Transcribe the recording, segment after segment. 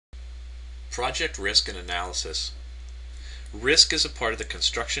Project risk and analysis. Risk is a part of the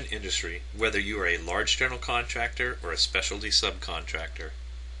construction industry, whether you are a large general contractor or a specialty subcontractor.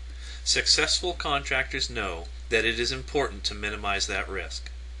 Successful contractors know that it is important to minimize that risk.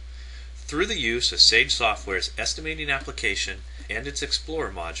 Through the use of Sage Software's estimating application and its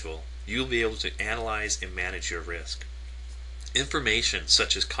Explorer module, you'll be able to analyze and manage your risk. Information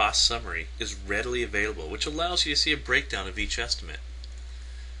such as cost summary is readily available, which allows you to see a breakdown of each estimate.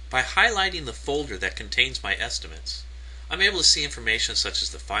 By highlighting the folder that contains my estimates, I'm able to see information such as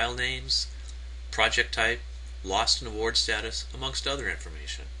the file names, project type, lost and award status, amongst other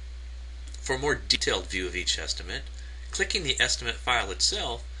information. For a more detailed view of each estimate, clicking the estimate file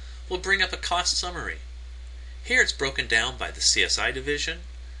itself will bring up a cost summary. Here it's broken down by the CSI division.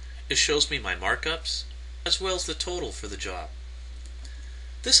 It shows me my markups, as well as the total for the job.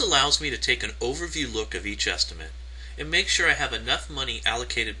 This allows me to take an overview look of each estimate and make sure I have enough money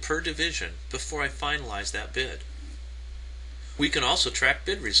allocated per division before I finalize that bid. We can also track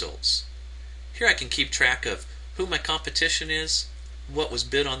bid results. Here I can keep track of who my competition is, what was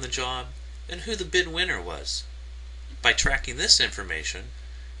bid on the job, and who the bid winner was. By tracking this information,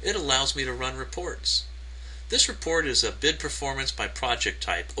 it allows me to run reports. This report is a bid performance by project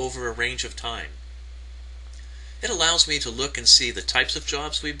type over a range of time. It allows me to look and see the types of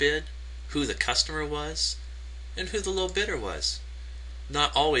jobs we bid, who the customer was, and who the low bidder was.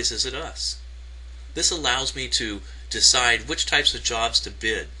 Not always is it us. This allows me to decide which types of jobs to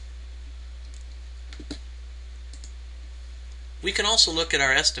bid. We can also look at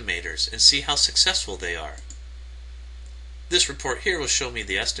our estimators and see how successful they are. This report here will show me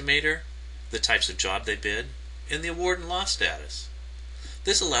the estimator, the types of job they bid, and the award and loss status.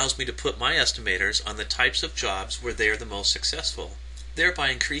 This allows me to put my estimators on the types of jobs where they are the most successful, thereby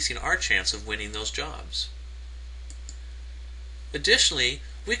increasing our chance of winning those jobs. Additionally,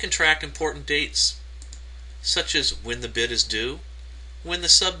 we can track important dates, such as when the bid is due, when the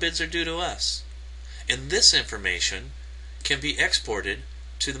sub-bids are due to us, and this information can be exported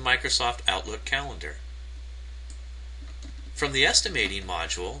to the Microsoft Outlook calendar. From the estimating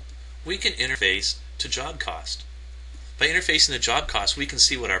module, we can interface to job cost. By interfacing the job cost, we can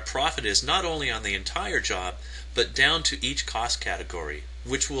see what our profit is not only on the entire job, but down to each cost category,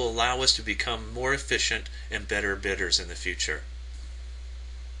 which will allow us to become more efficient and better bidders in the future.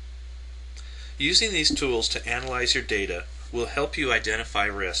 Using these tools to analyze your data will help you identify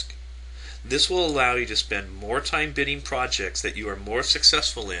risk. This will allow you to spend more time bidding projects that you are more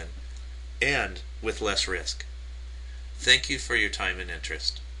successful in and with less risk. Thank you for your time and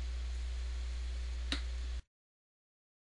interest.